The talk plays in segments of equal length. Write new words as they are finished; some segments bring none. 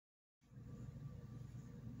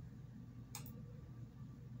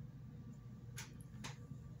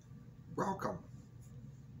Welcome.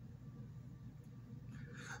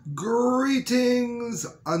 Greetings,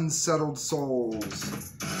 unsettled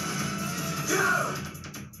souls.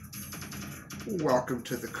 Welcome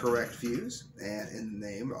to the Correct Views, and in the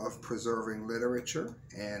name of preserving literature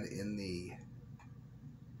and in the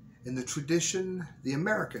tradition, the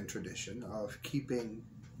American tradition of keeping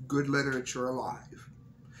good literature alive,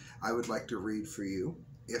 I would like to read for you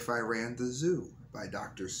If I Ran the Zoo by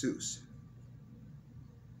Dr. Seuss.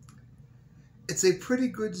 It's a pretty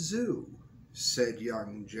good zoo, said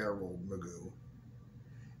young Gerald Magoo,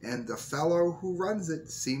 and the fellow who runs it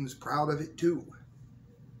seems proud of it too.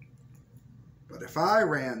 But if I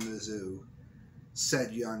ran the zoo,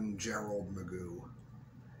 said young Gerald Magoo,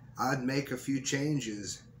 I'd make a few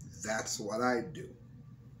changes, that's what I'd do.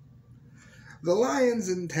 The lions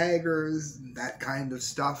and tigers, that kind of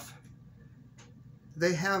stuff,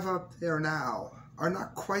 they have up there now are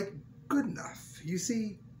not quite good enough. You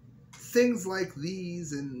see, things like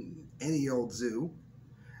these in any old zoo,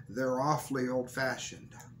 they're awfully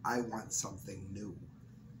old-fashioned. I want something new.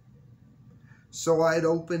 So I'd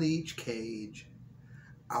open each cage.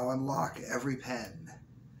 I'll unlock every pen.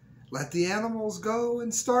 Let the animals go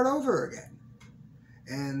and start over again.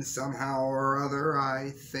 And somehow or other, I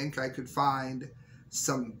think I could find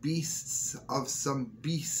some beasts of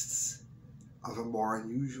a more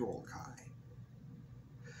unusual kind.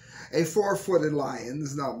 A 4-footed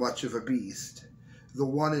lion's not much of a beast. The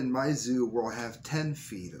one in my zoo will have 10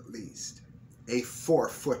 feet at least. A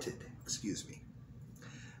 4-footed,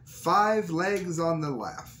 5 legs on the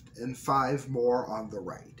left and 5 more on the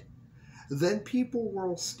right. Then people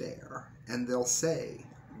will stare and they'll say,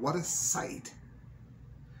 what a sight.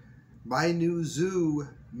 My new zoo,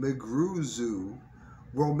 McGrew Zoo,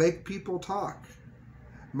 will make people talk.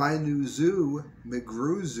 My new zoo,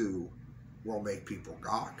 McGrew Zoo, will make people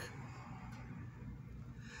gawk.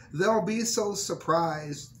 They'll be so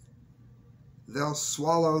surprised, they'll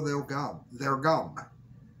swallow their gum.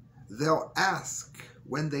 They'll ask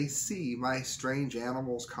when they see my strange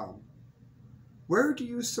animals come, where do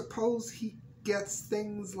you suppose he gets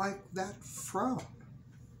things like that from?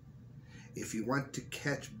 If you want to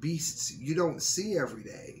catch beasts you don't see every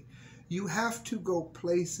day, you have to go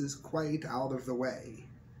places quite out of the way.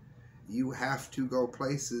 You have to go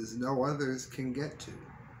places no others can get to.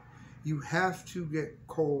 You have to get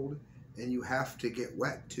cold and you have to get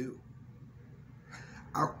wet too.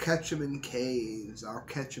 I'll catch 'em in caves, I'll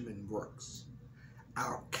catch 'em in brooks.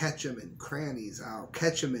 I'll catch 'em in crannies, I'll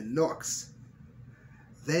catch 'em in nooks.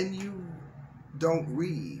 Then you don't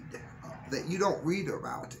read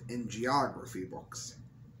about in geography books.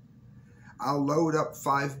 I'll load up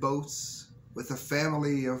 5 boats with a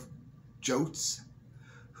family of jotes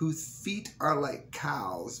whose feet are like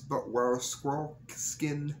cows but wear squirrel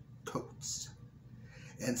skin coats,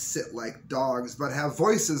 and sit like dogs but have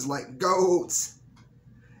voices like goats,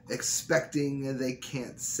 expecting they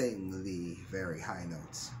can't sing the very high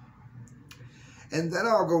notes. And then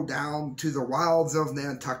I'll go down to the wilds of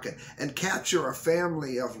Nantucket and capture a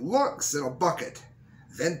family of lynx in a bucket.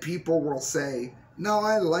 Then people will say, no,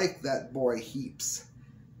 I like that boy heaps.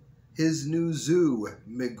 His new zoo,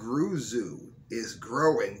 McGrew Zoo, is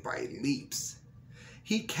growing by leaps.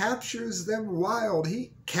 He captures them wild,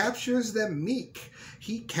 he captures them meek,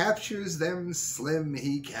 he captures them slim,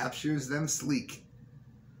 he captures them sleek.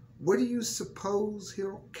 What do you suppose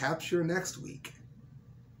he'll capture next week?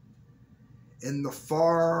 In the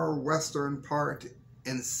far western part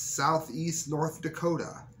in southeast North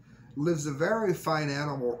Dakota lives a very fine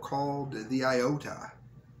animal called the iota.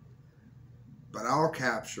 But I'll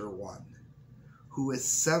capture one who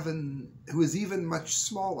is even much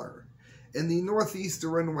smaller in the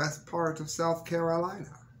northeastern west part of South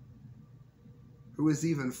Carolina. Who is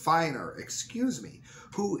even finer,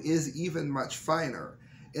 who is even much finer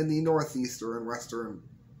in the northeastern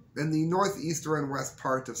west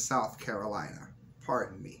part of South Carolina.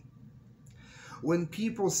 Pardon me. When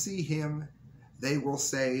people see him, they will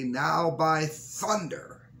say, now by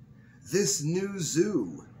thunder, this new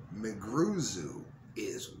zoo, McGrew Zoo,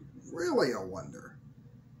 is really a wonder.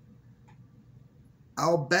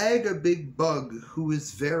 I'll bag a big bug who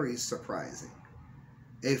is very surprising.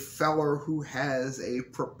 A feller who has a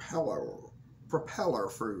propeller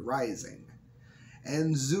for rising,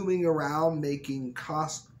 and zooming around making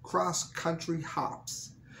cross-country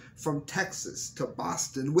hops from Texas to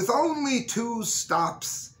Boston with only 2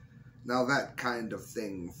 stops. Now that kind of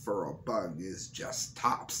thing for a bug is just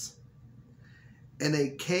tops. In a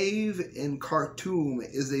cave in Khartoum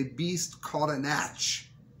is a beast called a natch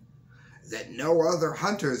that no other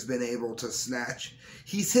hunter's been able to snatch.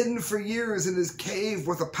 He's hidden for years in his cave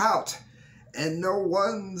with a pout and no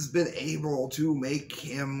one's been able to make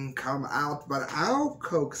him come out, but I'll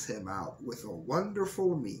coax him out with a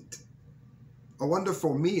wonderful meal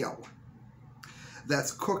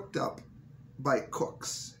that's cooked up by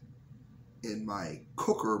cooks in my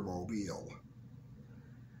cooker-mobile.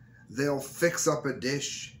 They'll fix up a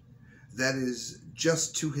dish that is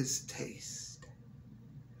just to his taste.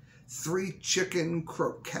 3 chicken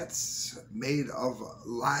croquettes made of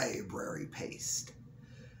library paste,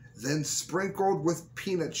 then sprinkled with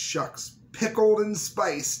peanut shucks, pickled and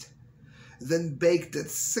spiced, then baked at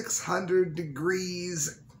 600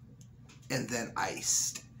 degrees, and then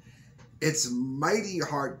iced. It's mighty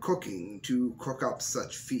hard cooking to cook up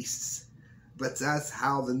such feasts, but that's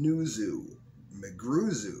how the new zoo,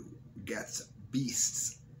 McGrew, gets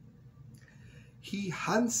beasts. He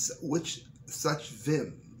hunts with such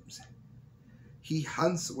vims, he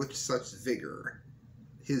hunts with such vigor.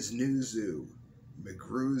 His new zoo,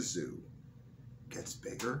 McGrew, gets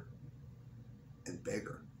bigger and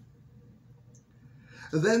bigger.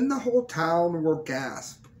 Then the whole town will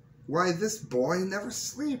gasp, "Why, this boy never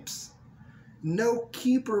sleeps. No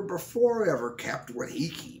keeper before ever kept what he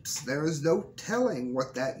keeps. There is no telling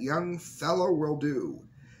what that young fellow will do."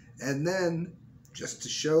 And then, just to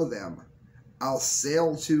show them, I'll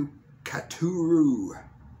sail to Katuru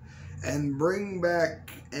and bring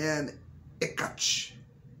back an ikach,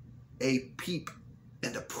 a peep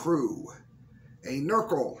and a prue, a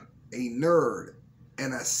nurgle, a nerd,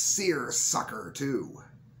 and a seersucker too.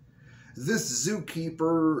 This new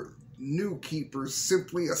keeper's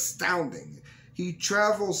simply astounding. He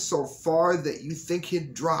travels so far that you think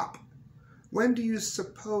he'd drop. When do you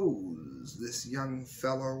suppose this young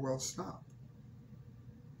fellow will stop?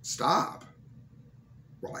 Stop?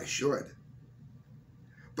 Well, I should.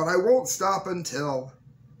 But I won't stop until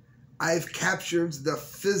I've captured the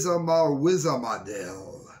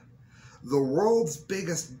Fizamawizamadil, the world's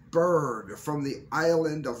biggest bird from the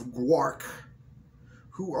island of Gwark,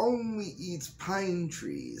 who only eats pine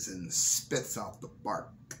trees and spits out the bark.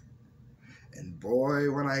 And boy,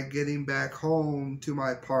 when I get him back home to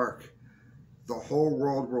my park, the whole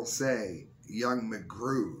world will say, young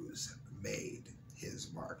McGrew's made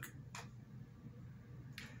his mark.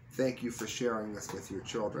 Thank you for sharing this with your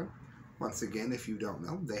children. Once again, if you don't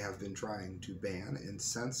know, they have been trying to ban and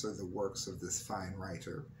censor the works of this fine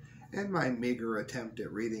writer, and my meager attempt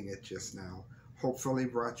at reading it just now hopefully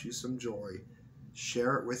brought you some joy.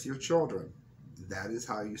 Share it with your children. That is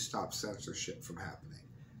how you stop censorship from happening.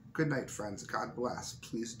 Good night, friends. God bless.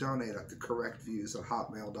 Please donate at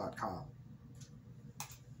thecorrectviews@hotmail.com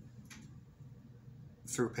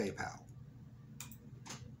through PayPal.